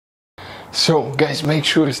So guys, make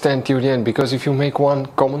sure to stay until the end, because if you make one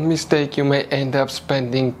common mistake, you may end up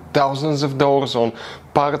spending thousands of dollars on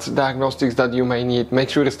parts diagnostics that you may need. Make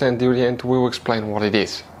sure to stay until the end, we will explain what it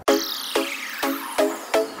is.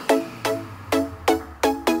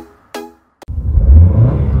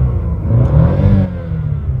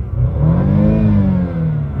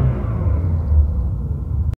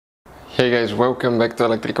 Hey guys, welcome back to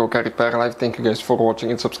Electrical Car Repair Live. Thank you guys for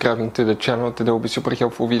watching and subscribing to the channel. Today will be super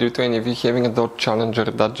helpful video to any of you having a Dodge Challenger,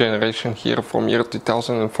 that generation here from year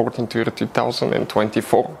 2014 to year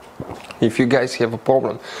 2024. If you guys have a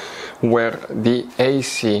problem where the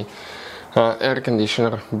AC air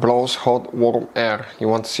conditioner blows hot warm air, you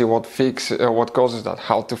want to see what causes that,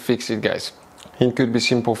 how to fix it, guys. It could be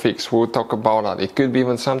simple fix, we'll talk about that. It could be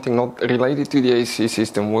even something not related to the AC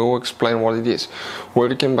system, we will explain what it is. Where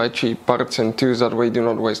you can buy cheap parts and tools, that way do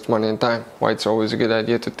not waste money and time. Why it's always a good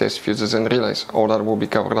idea to test fuses and relays. All that will be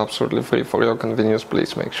covered absolutely free for your convenience.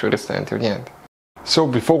 Please make sure to stay until the end. So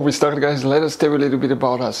before we start, guys, let us tell you a little bit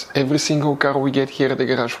about us. Every single car we get here at the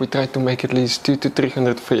garage, we try to make at least 200 to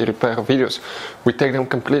 300 free repair videos. We take them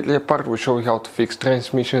completely apart, we show you how to fix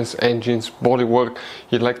transmissions, engines, bodywork,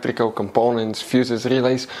 electrical components, fuses,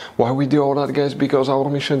 relays. Why we do all that, guys? Because our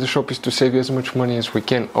mission at the shop is to save you as much money as we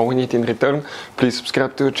can. All we need in return, please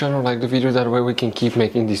subscribe to the channel, like the video, that way we can keep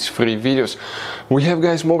making these free videos. We have,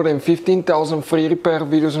 guys, more than 15,000 free repair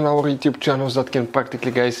videos on our YouTube channels that can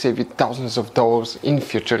practically, guys, save you thousands of dollars in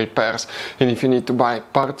future repairs. And if you need to buy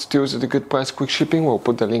parts, tools at a good price, quick shipping, we'll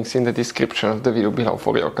put the links in the description of the video below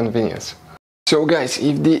for your convenience. So guys,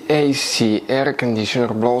 if the AC air conditioner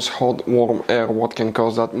blows hot warm air, what can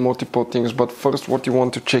cause that? Multiple things, but first what you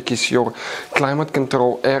want to check is your climate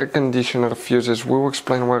control air conditioner fuses. We'll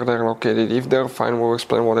explain where they're located. If they're fine, we'll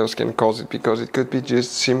explain what else can cause it, because it could be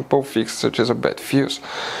just simple fix such as a bad fuse.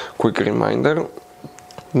 Quick reminder,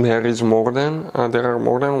 there are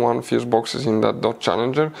more than one fuse boxes in that Dodge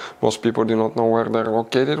Challenger. Most people do not know where they're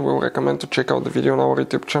located. We recommend to check out the video on our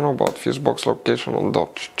YouTube channel about fuse box location on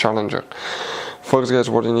Dodge Challenger. First, guys,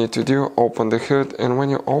 what you need to do, open the hood, and when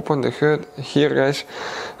you open the hood here, guys,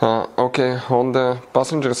 okay, on the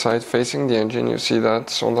passenger side facing the engine, you see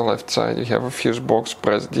that on the left side you have a fuse box.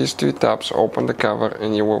 Press these two tabs, open the cover,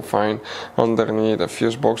 and you will find underneath a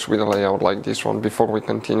fuse box with a layout like this one. Before we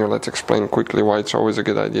continue, let's explain quickly why it's always a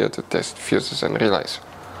good idea to test fuses and relays.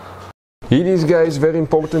 It is, guys, very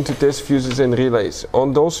important to test fuses and relays.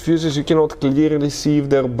 On those fuses you cannot clearly see if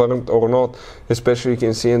they're burnt or not, especially you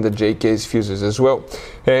can see in the J-case fuses as well.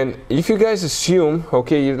 And if you guys assume,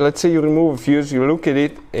 okay, let's say you remove a fuse, you look at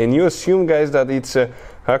it and you assume, guys, that it's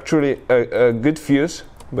actually a good fuse,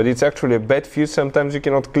 but it's actually a bad fuse, sometimes you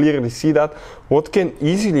cannot clearly see that. What can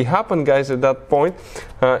easily happen, guys, at that point,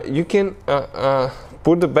 you can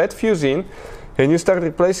put the bad fuse in and you start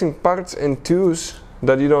replacing parts and tools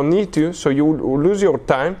that you don't need to, so you lose your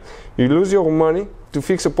time, you lose your money to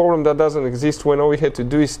fix a problem that doesn't exist, when all we had to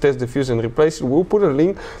do is test the fuse and replace it. We'll put a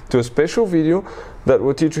link to a special video that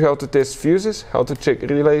will teach you how to test fuses, how to check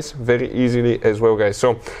relays very easily as well, guys.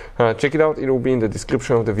 So check it out, it will be in the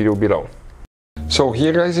description of the video below. So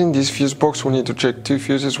here, guys, in this fuse box we need to check 2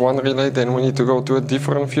 fuses, 1 relay, then we need to go to a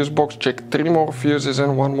different fuse box, check 3 more fuses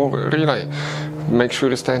and 1 more relay. Make sure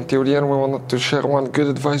to stay until the end. We wanted to share one good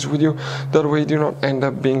advice with you, that way you do not end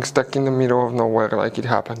up being stuck in the middle of nowhere like it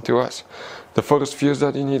happened to us. The first fuse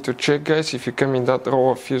that you need to check, guys, if you come in that row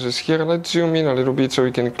of fuses here, let's zoom in a little bit so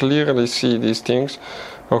we can clearly see these things.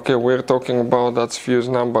 Okay, we're talking about that's fuse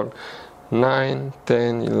number 9,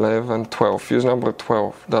 10, 11, 12. Fuse number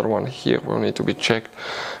 12, that one here will need to be checked.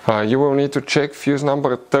 You will need to check fuse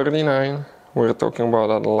number 39. We're talking about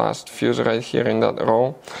that last fuse right here in that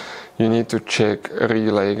row. You need to check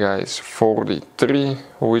relay, guys, 43,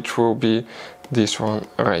 which will be this one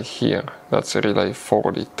right here. That's relay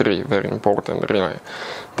 43, very important relay.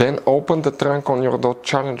 Then open the trunk on your Dodge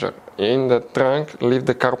Challenger. In the trunk, leave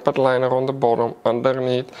the carpet liner on the bottom.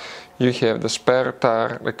 Underneath you have the spare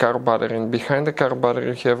tire, the car battery, and behind the car battery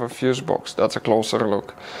you have a fuse box. That's a closer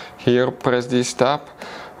look. Here, press this tab,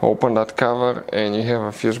 open that cover, and you have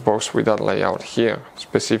a fuse box with that layout here.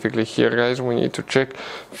 Specifically here, guys, we need to check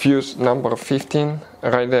fuse number 15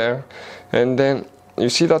 right there, and then you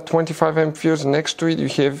see that 25 amp fuse next to it, you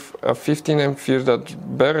have a 15 amp fuse that's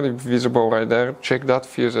barely visible right there. Check that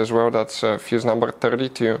fuse as well, that's fuse number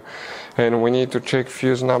 32. And we need to check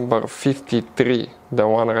fuse number 53, the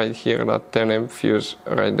one right here, that 10 amp fuse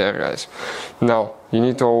right there, guys. Now, you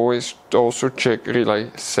need to always also check relay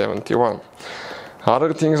 71.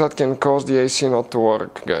 Other things that can cause the AC not to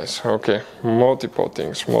work, guys. Okay, multiple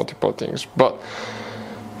things, but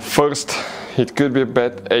first, it could be a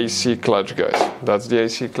bad AC clutch, guys. That's the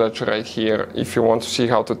AC clutch right here. If you want to see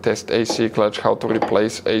how to test AC clutch, how to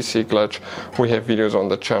replace AC clutch, we have videos on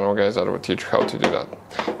the channel, guys, that will teach you how to do that.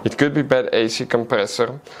 It could be bad AC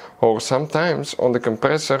compressor, or sometimes on the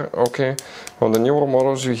compressor, okay, on the newer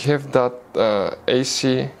models you have that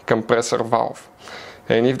AC compressor valve.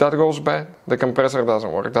 And if that goes bad, the compressor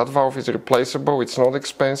doesn't work. That valve is replaceable, it's not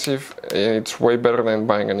expensive, it's way better than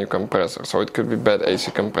buying a new compressor. So it could be bad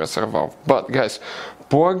AC compressor valve. But guys,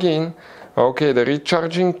 plug in, okay, the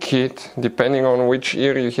recharging kit, depending on which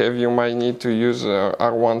ear you have, you might need to use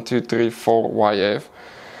R1234YF.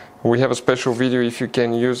 We have a special video if you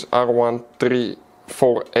can use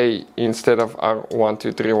R134A instead of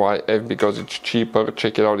R123YF because it's cheaper.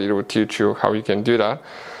 Check it out, it will teach you how you can do that,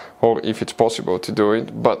 or if it's possible to do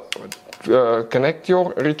it. But connect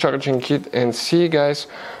your recharging kit and see, guys,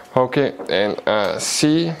 okay, and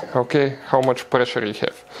see, okay, how much pressure you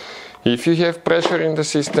have. If you have pressure in the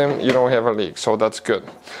system, you don't have a leak, so that's good.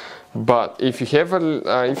 But if you have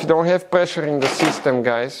if you don't have pressure in the system,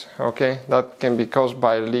 guys, okay, that can be caused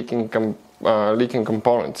by leaking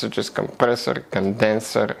components such as compressor,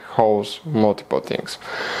 condenser, hose, multiple things.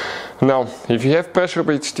 Now, if you have pressure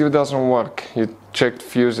but it still doesn't work, you checked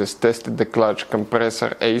fuses, tested the clutch,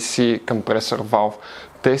 compressor, AC, compressor valve,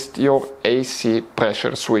 test your AC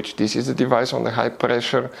pressure switch. This is a device on the high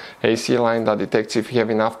pressure AC line that detects if you have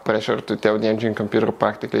enough pressure to tell the engine computer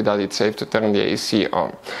practically that it's safe to turn the AC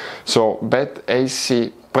on. So bad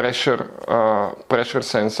AC pressure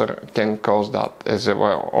sensor can cause that as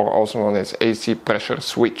well, or also known as AC pressure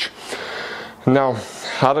switch. Now,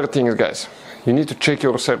 other things, guys. You need to check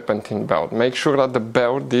your serpentine belt. Make sure that the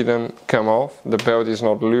belt didn't come off, the belt is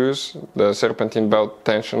not loose, the serpentine belt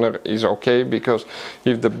tensioner is okay, because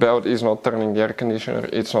if the belt is not turning the air conditioner,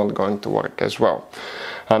 it's not going to work as well.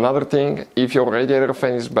 Another thing, if your radiator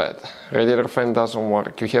fan is bad, radiator fan doesn't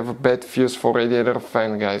work, you have a bad fuse for radiator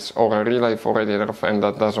fan, guys, or a relay for radiator fan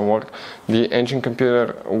that doesn't work, the engine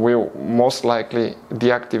computer will most likely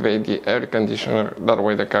deactivate the air conditioner. That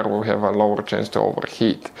way the car will have a lower chance to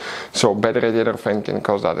overheat. So bad radiator fan can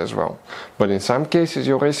cause that as well. But in some cases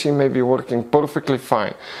your AC may be working perfectly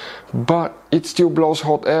fine, but it still blows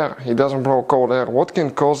hot air, it doesn't blow cold air. What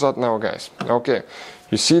can cause that now, guys? Okay,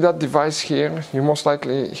 you see that device here? You most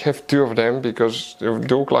likely have two of them, because with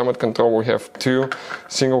dual climate control we have two,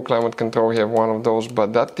 single climate control we have one of those,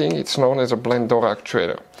 but that thing, it's known as a blend door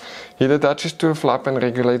actuator. It attaches to a flap and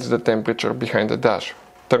regulates the temperature behind the dash.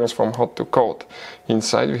 Turns from hot to cold.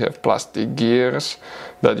 Inside you have plastic gears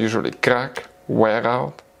that usually crack, wear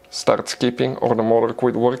out, start skipping, or the motor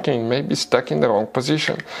quit working, may be stuck in the wrong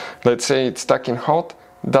position. Let's say it's stuck in hot,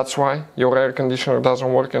 that's why your air conditioner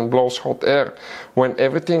doesn't work and blows hot air, when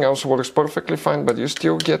everything else works perfectly fine, but you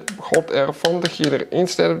still get hot air from the heater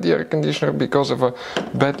instead of the air conditioner because of a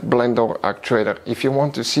bad blend door actuator. If you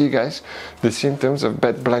want to see, guys, the symptoms of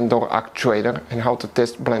bad blend door actuator and how to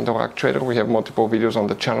test blend door actuator, we have multiple videos on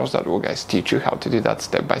the channels that will, guys, teach you how to do that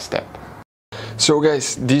step by step. So,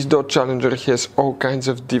 guys, this Dodge Challenger has all kinds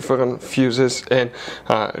of different fuses and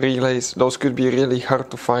relays. Those could be really hard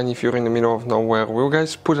to find if you're in the middle of nowhere. We'll,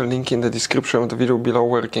 guys, put a link in the description of the video below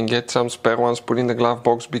where you can get some spare ones put in the glove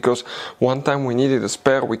box, because one time we needed a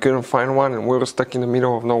spare, we couldn't find one, and we were stuck in the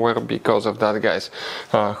middle of nowhere because of that, guys.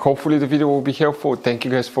 Hopefully the video will be helpful. Thank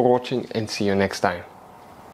you guys for watching, and see you next time.